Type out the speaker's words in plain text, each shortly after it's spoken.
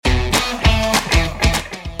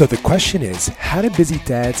So the question is, how do busy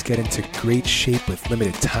dads get into great shape with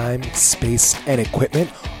limited time, space, and equipment,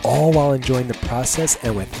 all while enjoying the process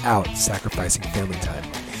and without sacrificing family time?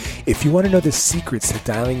 If you want to know the secrets to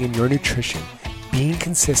dialing in your nutrition, being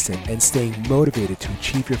consistent, and staying motivated to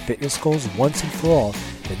achieve your fitness goals once and for all,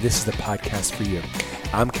 then this is the podcast for you.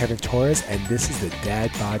 I'm Kevin Torres, and this is the Dad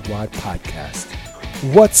Bod Wad Podcast.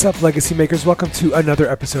 What's up, Legacy Makers? Welcome to another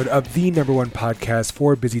episode of the number one podcast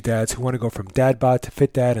for busy dads who want to go from dad bod to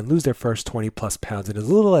fit dad and lose their first 20 plus pounds in as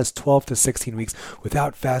little as 12 to 16 weeks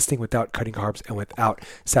without fasting, without cutting carbs, and without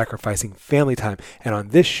sacrificing family time. And on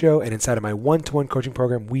this show and inside of my one-to-one coaching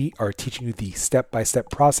program, we are teaching you the step-by-step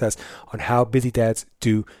process on how busy dads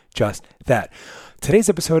do just that. Today's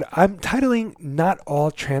episode, I'm titling Not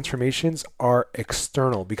All Transformations Are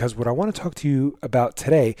External, because what I want to talk to you about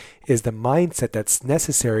today is the mindset that's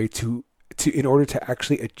necessary in order to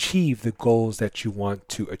actually achieve the goals that you want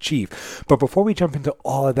to achieve. But before we jump into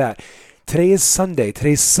all of that, today is Sunday.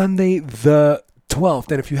 Today's Sunday the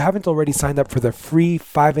 12th, and if you haven't already signed up for the free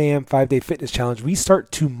 5 a.m. 5-day fitness challenge, we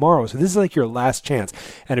start tomorrow. So this is like your last chance.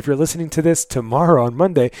 And if you're listening to this tomorrow on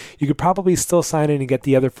Monday, you could probably still sign in and get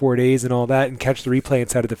the other 4 days and all that and catch the replay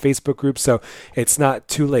inside of the Facebook group. So it's not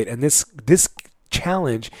too late. And this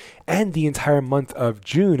challenge and the entire month of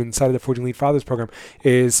June inside of the Forging Lead Fathers program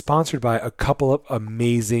is sponsored by a couple of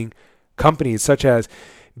amazing companies such as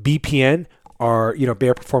BPN,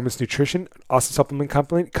 Bayer Performance Nutrition, awesome supplement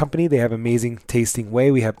company. They have amazing tasting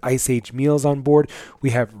whey. We have Ice Age meals on board.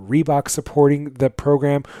 We have Reebok supporting the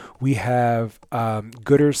program. We have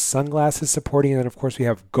Gooders sunglasses supporting, and then of course we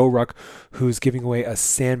have GoRuck, who's giving away a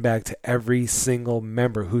sandbag to every single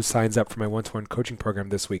member who signs up for my one-to-one coaching program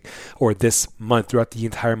this week or this month, throughout the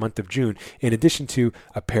entire month of June. In addition to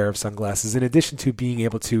a pair of sunglasses, in addition to being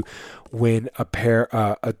able to win a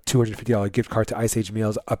 $250 gift card to Ice Age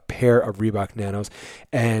meals, a pair of Reebok Nanos,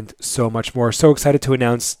 and so much more. So excited to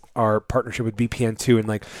announce our partnership with BPN 2,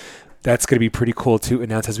 and that's going to be pretty cool to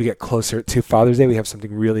announce as we get closer to Father's Day. We have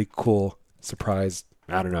something really cool, surprise.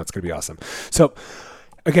 I don't know. It's going to be awesome. So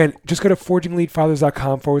again, just go to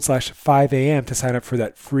forgingleadfathers.com/5 a.m. to sign up for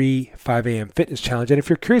that free 5 a.m. fitness challenge. And if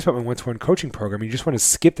you're curious about my one-to-one coaching program, and you just want to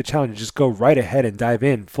skip the challenge and just go right ahead and dive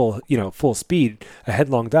in full speed, a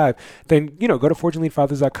headlong dive, then, go to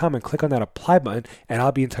forgingleadfathers.com and click on that apply button, and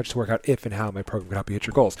I'll be in touch to work out if and how my program can help you hit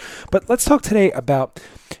your goals. But let's talk today about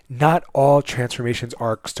not all transformations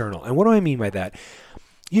are external. And what do I mean by that?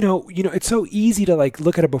 It's so easy to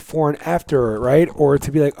look at a before and after, right? Or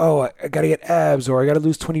to be like, oh, I got to get abs, or I got to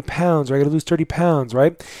lose 20 pounds, or I got to lose 30 pounds,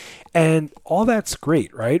 right? And all that's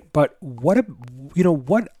great, right? But what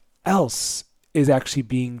else is actually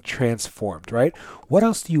being transformed, right? What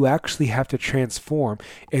else do you actually have to transform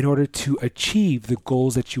in order to achieve the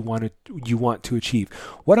goals that you want to achieve?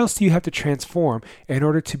 What else do you have to transform in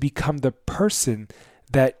order to become the person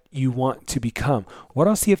that you want to become? What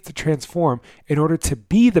else do you have to transform in order to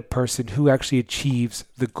be the person who actually achieves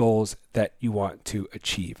the goals that you want to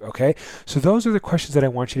achieve? Okay. So those are the questions that I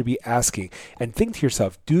want you to be asking, and think to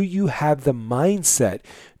yourself, do you have the mindset?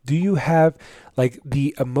 Do you have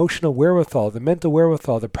the emotional wherewithal, the mental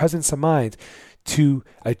wherewithal, the presence of mind to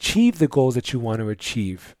achieve the goals that you want to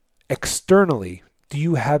achieve externally? Do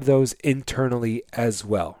you have those internally as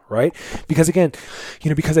well? Right? Because again,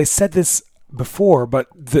 because I said this before, but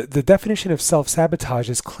the definition of self-sabotage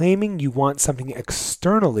is claiming you want something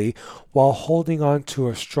externally while holding on to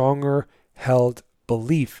a stronger held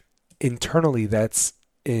belief internally that's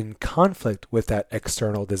in conflict with that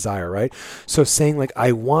external desire, right? So saying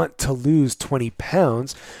I want to lose 20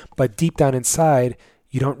 pounds, but deep down inside,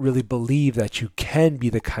 you don't really believe that you can be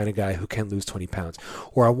the kind of guy who can lose 20 pounds.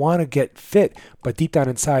 Or I want to get fit, but deep down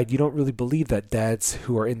inside, you don't really believe that dads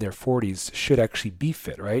who are in their 40s should actually be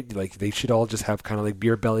fit, right? They should all just have kind of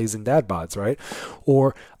beer bellies and dad bods, right?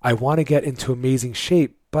 Or I want to get into amazing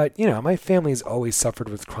shape, but my family's always suffered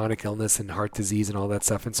with chronic illness and heart disease and all that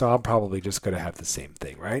stuff, and so I'm probably just going to have the same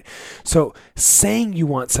thing, right? So saying you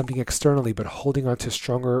want something externally, but holding on to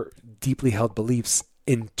stronger, deeply held beliefs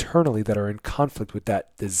internally that are in conflict with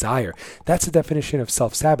that desire, that's the definition of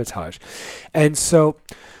self-sabotage. And so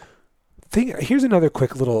here's another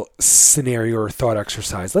quick little scenario or thought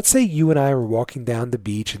exercise. Let's say you and I are walking down the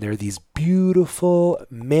beach, and there are these beautiful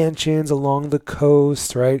mansions along the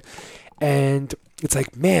coast, right? And it's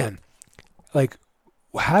man,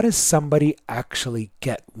 how does somebody actually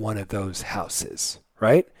get one of those houses,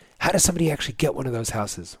 right? How does somebody actually get one of those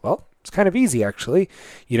houses? Well, it's kind of easy, actually.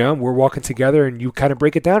 We're walking together and you kind of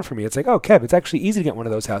break it down for me. It's like, oh, Kev, it's actually easy to get one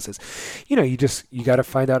of those houses. You got to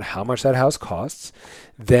find out how much that house costs.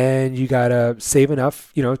 Then you got to save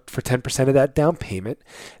enough, for 10% of that down payment.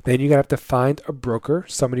 Then you got to have to find a broker,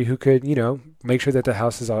 somebody who could, make sure that the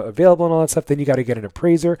house is available and all that stuff. Then you got to get an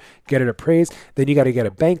appraiser, get it appraised. Then you got to get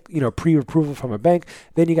a bank, pre-approval from a bank.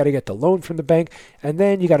 Then you got to get the loan from the bank. And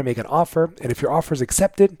then you got to make an offer. And if your offer is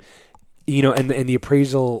accepted, and the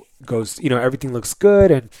appraisal goes, everything looks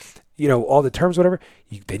good and, all the terms, whatever,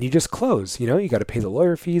 then you just close, you got to pay the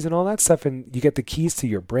lawyer fees and all that stuff. And you get the keys to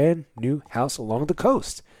your brand new house along the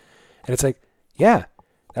coast. And it's like, yeah,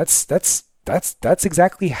 that's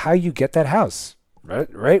exactly how you get that house,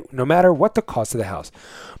 right? No matter what the cost of the house.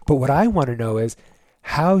 But what I want to know is,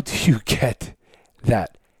 how do you get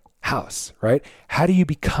that house, right? How do you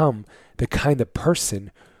become the kind of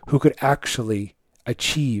person who could actually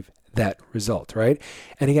achieve that result, right?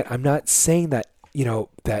 And again, I'm not saying that,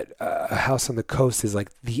 that a house on the coast is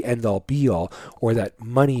like the end all be all, or that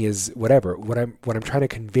money is whatever. What I'm trying to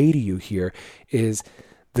convey to you here is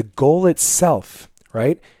the goal itself,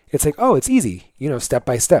 right? It's like, oh, it's easy, step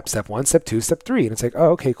by step, step 1, step 2, step 3. And it's like,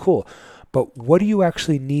 oh, okay, cool. But what do you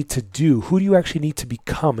actually need to do? Who do you actually need to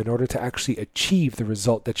become in order to actually achieve the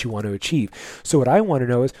result that you want to achieve? So what I want to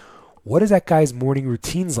know is, what is that guy's morning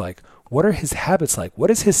routines like? What are his habits like?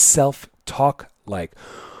 What is his self-talk like?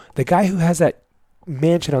 The guy who has that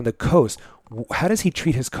mansion on the coast, how does he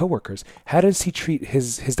treat his coworkers? How does he treat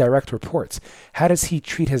his direct reports? How does he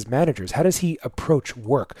treat his managers? How does he approach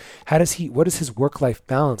work? What is his work-life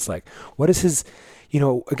balance like? What is his,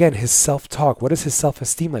 again, his self-talk? What is his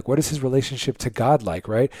self-esteem like? What is his relationship to God like,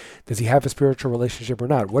 right? Does he have a spiritual relationship or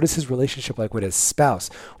not? What is his relationship like with his spouse?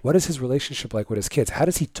 What is his relationship like with his kids? How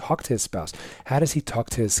does he talk to his spouse? How does he talk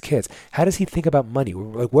to his kids? How does he think about money?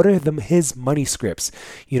 Like, what are his money scripts?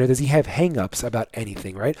 Does he have hang-ups about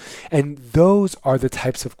anything, right? And those are the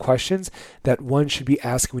types of questions that one should be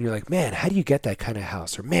asking when you're like, man, how do you get that kind of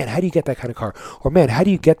house? Or man, how do you get that kind of car? Or man, how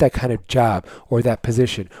do you get that kind of job or that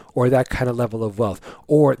position or that kind of level of wealth?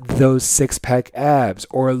 Or those 6-pack abs,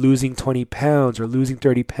 or losing 20 pounds, or losing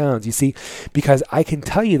 30 pounds, you see? Because I can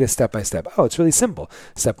tell you this step by step. Oh, it's really simple.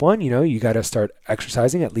 Step 1, you got to start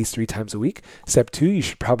exercising at least 3 times a week. Step 2, you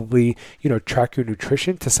should probably, track your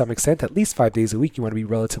nutrition to some extent, at least 5 days a week. You want to be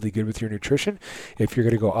relatively good with your nutrition. If you're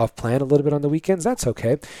going to go off plan a little bit on the weekends, that's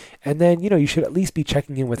okay. And then, you should at least be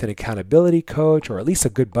checking in with an accountability coach, or at least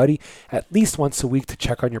a good buddy, at least once a week to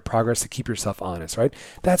check on your progress, to keep yourself honest, right?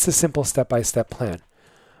 That's a simple step-by-step plan.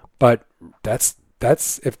 But that's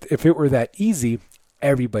if it were that easy,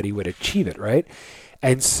 everybody would achieve it, right?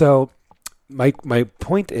 And so my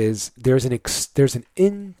point is, there's an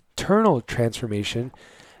internal transformation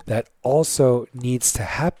that also needs to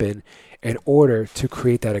happen in order to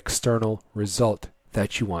create that external result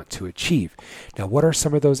that you want to achieve. Now, what are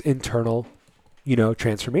some of those internal,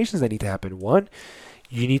 transformations that need to happen? One,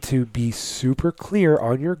 you need to be super clear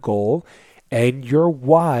on your goal and your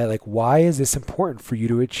why. Like, why is this important for you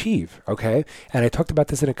to achieve? Okay. And I talked about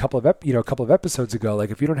this in a couple of episodes ago.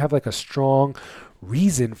 Like, if you don't have like a strong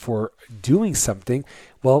reason for doing something,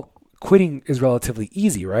 well, quitting is relatively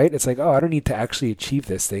easy, right? It's like, oh, I don't need to actually achieve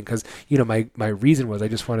this thing because, my reason was I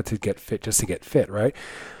just wanted to get fit just to get fit, right?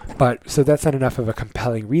 But so that's not enough of a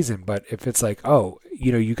compelling reason. But if it's like, oh,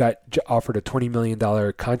 you got offered a $20 million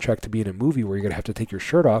contract to be in a movie where you're going to have to take your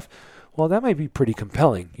shirt off, well, that might be pretty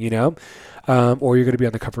compelling, or you're going to be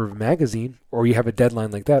on the cover of a magazine, or you have a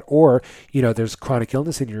deadline like that, or, there's chronic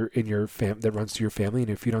illness in your that runs through your family.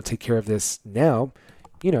 And if you don't take care of this now,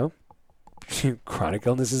 chronic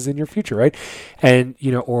illness is in your future, right? And,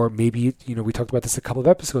 or maybe, we talked about this a couple of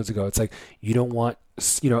episodes ago. It's like, you don't want,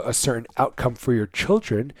 a certain outcome for your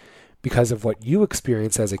children because of what you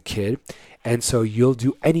experienced as a kid. And so you'll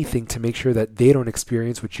do anything to make sure that they don't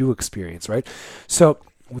experience what you experience, right? So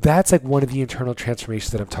that's like one of the internal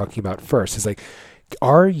transformations that I'm talking about first, is like,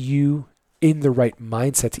 are you in the right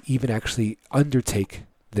mindset to even actually undertake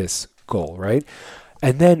this goal, right?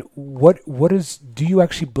 And then do you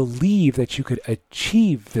actually believe that you could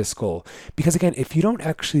achieve this goal? Because again, if you don't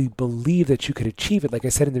actually believe that you could achieve it, like I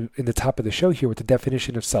said in the top of the show here with the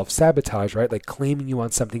definition of self-sabotage, right? Like claiming you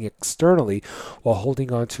want something externally while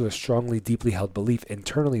holding on to a strongly, deeply held belief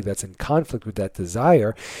internally that's in conflict with that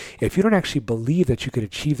desire. If you don't actually believe that you could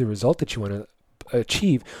achieve the result that you want to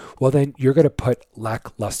achieve, well, then you're going to put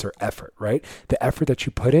lackluster effort, right? The effort that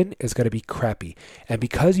you put in is going to be crappy. And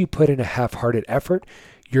because you put in a half-hearted effort,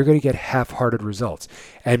 you're going to get half-hearted results.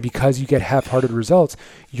 And because you get half-hearted results,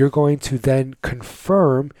 you're going to then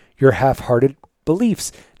confirm your half-hearted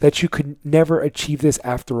beliefs that you could never achieve this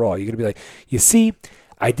after all. You're going to be like, you see,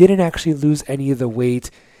 I didn't actually lose any of the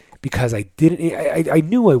weight because I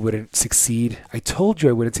knew I wouldn't succeed. I told you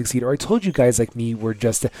I wouldn't succeed, or I told you guys like me were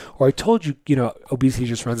just, or I told you, obesity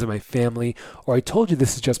just runs in my family, or I told you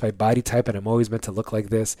this is just my body type and I'm always meant to look like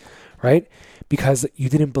this, right? Because you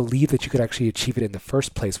didn't believe that you could actually achieve it in the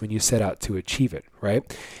first place when you set out to achieve it,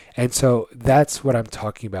 right? And so that's what I'm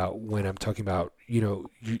talking about when I'm talking about, you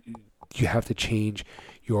have to change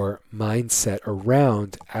your mindset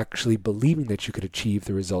around actually believing that you could achieve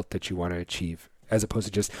the result that you want to achieve, as opposed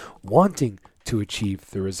to just wanting to achieve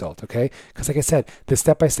the result, okay? Because like I said, the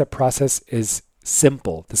step-by-step process is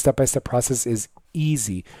simple. The step-by-step process is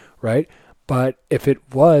easy, right? But if it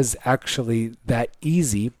was actually that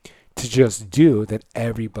easy to just do, then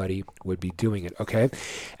everybody would be doing it, okay?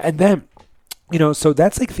 And then, so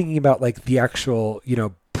that's like thinking about like the actual,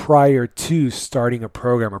 prior to starting a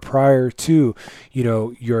program or prior to,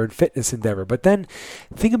 your fitness endeavor. But then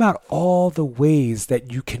think about all the ways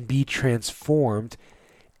that you can be transformed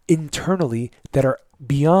internally that are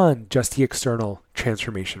beyond just the external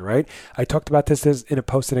transformation, right? I talked about this in a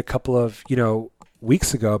post in a couple of,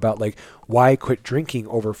 weeks ago about like why I quit drinking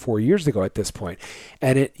over 4 years ago at this point.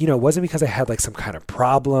 And it, wasn't because I had like some kind of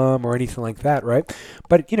problem or anything like that, right?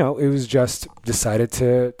 But, it was just decided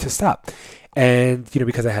to stop. And,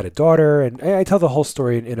 because I had a daughter, and I tell the whole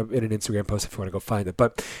story in an Instagram post if you want to go find it.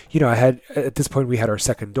 But, at this point we had our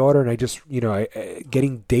second daughter, and I just,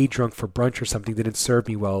 getting day drunk for brunch or something didn't serve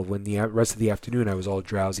me well when the rest of the afternoon I was all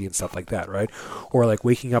drowsy and stuff like that, right? Or like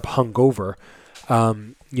waking up hungover,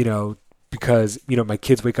 because, my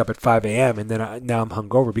kids wake up at 5 a.m. and then now I'm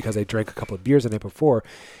hungover because I drank a couple of beers the night before,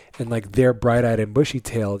 and like they're bright-eyed and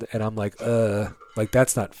bushy-tailed, and I'm like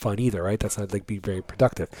that's not fun either, right? That's not like being very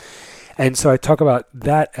productive. And so I talk about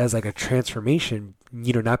that as like a transformation,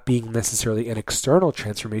 not being necessarily an external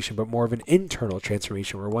transformation, but more of an internal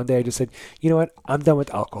transformation, where one day I just said, you know what, I'm done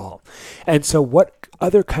with alcohol. And so what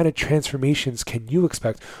other kind of transformations can you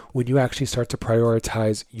expect when you actually start to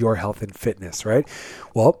prioritize your health and fitness, right?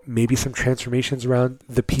 Well, maybe some transformations around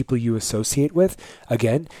the people you associate with.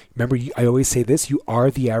 Again, remember, I always say this, you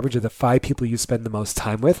are the average of the 5 people you spend the most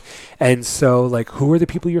time with. And so like, who are the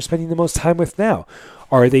people you're spending the most time with now?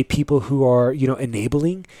 Are they people who are,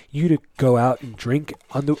 enabling you to go out and drink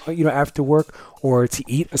on the, after work, or to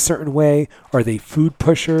eat a certain way? Are they food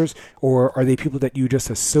pushers, or are they people that you just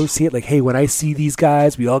associate? Like, hey, when I see these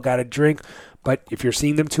guys, we all got to drink. But if you're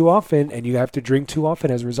seeing them too often and you have to drink too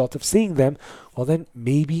often as a result of seeing them, well, then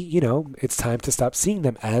maybe, it's time to stop seeing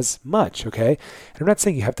them as much. Okay. And I'm not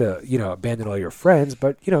saying you have to, abandon all your friends,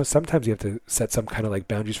 but, sometimes you have to set some kind of like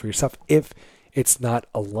boundaries for yourself if it's not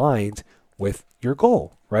aligned with your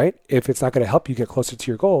goal, right? If it's not going to help you get closer to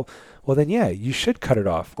your goal, well then, yeah, you should cut it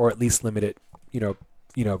off, or at least limit it,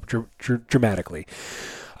 dramatically.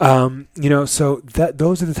 So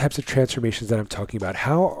those are the types of transformations that I'm talking about.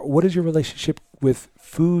 What is your relationship with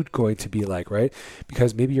food going to be like, right?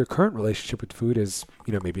 Because maybe your current relationship with food is,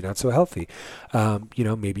 maybe not so healthy.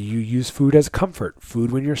 Maybe you use food as comfort, food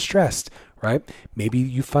when you're stressed, right? Maybe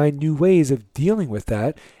you find new ways of dealing with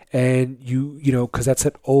that. And because that's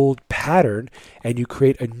an old pattern, and you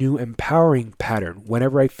create a new empowering pattern.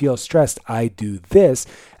 Whenever I feel stressed, I do this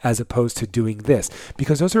as opposed to doing this,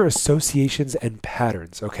 because those are associations and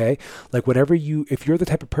patterns. Okay. Like if you're the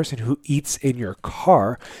type of person who eats in your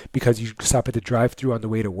car because you stop at the drive-thru on the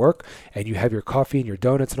way to work and you have your coffee and your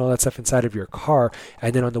donuts and all that stuff inside of your car,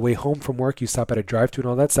 and then on the way home from work, you stop at a drive-thru and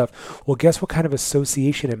all that stuff. Well, guess what kind of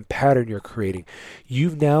association and pattern you're creating?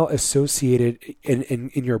 You've now associated in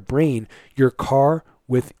your brain your car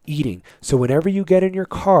with eating. So whenever you get in your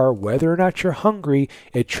car, whether or not you're hungry,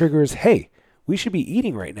 it triggers, hey, we should be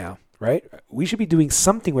eating right now, right? We should be doing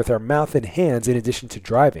something with our mouth and hands in addition to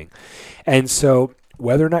driving. And so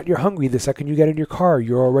whether or not you're hungry, the second you get in your car,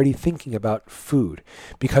 you're already thinking about food,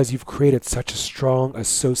 because you've created such a strong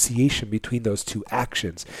association between those two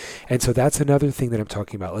actions. And so that's another thing that I'm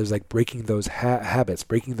talking about, is like breaking those habits,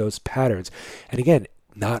 breaking those patterns. And again,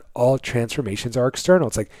 not all transformations are external.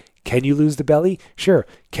 It's like, can you lose the belly? Sure.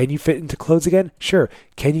 Can you fit into clothes again? Sure.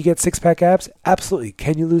 Can you get 6-pack abs? Absolutely.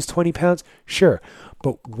 Can you lose 20 pounds? Sure.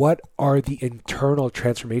 But what are the internal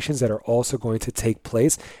transformations that are also going to take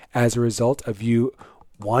place as a result of you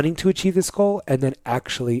wanting to achieve this goal and then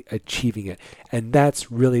actually achieving it? And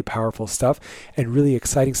that's really powerful stuff and really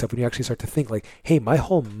exciting stuff when you actually start to think like, hey, my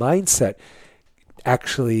whole mindset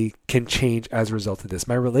actually can change as a result of this.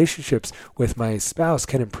 My relationships with my spouse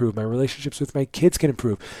can improve. My relationships with my kids can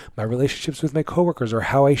improve. My relationships with my coworkers, or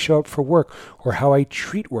how I show up for work, or how I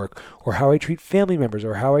treat work, or how I treat family members,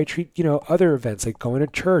 or how I treat, other events like going to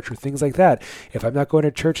church or things like that. If I'm not going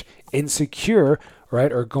to church insecure,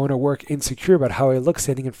 right? Or going to work insecure about how I look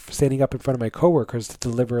standing up in front of my coworkers to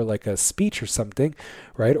deliver like a speech or something,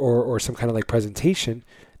 right? Or some kind of like presentation.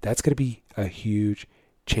 That's going to be a huge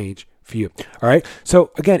change for you. All right.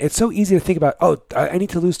 So again, it's so easy to think about, oh, I need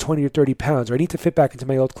to lose 20 or 30 pounds, or I need to fit back into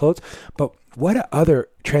my old clothes. But what other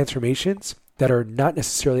transformations that are not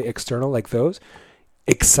necessarily external like those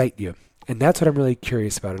excite you? And that's what I'm really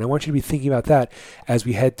curious about. And I want you to be thinking about that as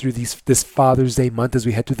we head through this Father's Day month, as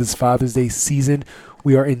we head through this Father's Day season.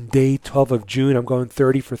 We are in day 12 of June. I'm going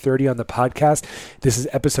 30 for 30 on the podcast. This is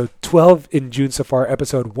episode 12 in June so far,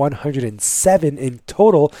 episode 107 in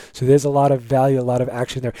total. So there's a lot of value, a lot of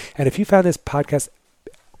action there. And if you found this podcast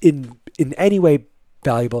in any way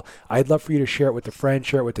valuable, I'd love for you to share it with a friend,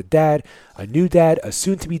 share it with a dad, a new dad, a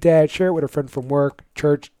soon-to-be dad, share it with a friend from work,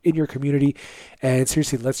 church, in your community. And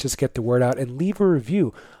seriously, let's just get the word out and leave a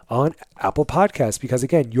review on Apple Podcasts, because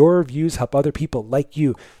again, your reviews help other people like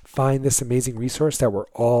you find this amazing resource that we're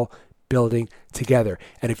all building together.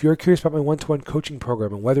 And if you're curious about my one-to-one coaching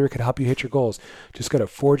program and whether it could help you hit your goals, just go to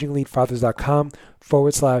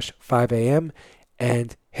forgingleadfathers.com/5am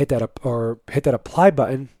and hit that apply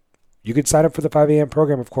button. You can sign up for the 5 a.m.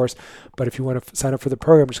 program, of course, but if you want to sign up for the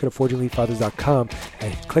program, just go to forgingleadfathers.com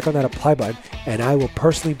and click on that apply button, and I will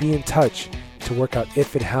personally be in touch to work out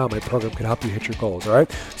if and how my program can help you hit your goals, all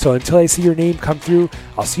right? So until I see your name come through,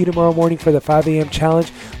 I'll see you tomorrow morning for the 5 a.m.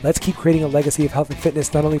 challenge. Let's keep creating a legacy of health and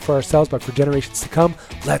fitness, not only for ourselves, but for generations to come.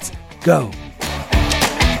 Let's go.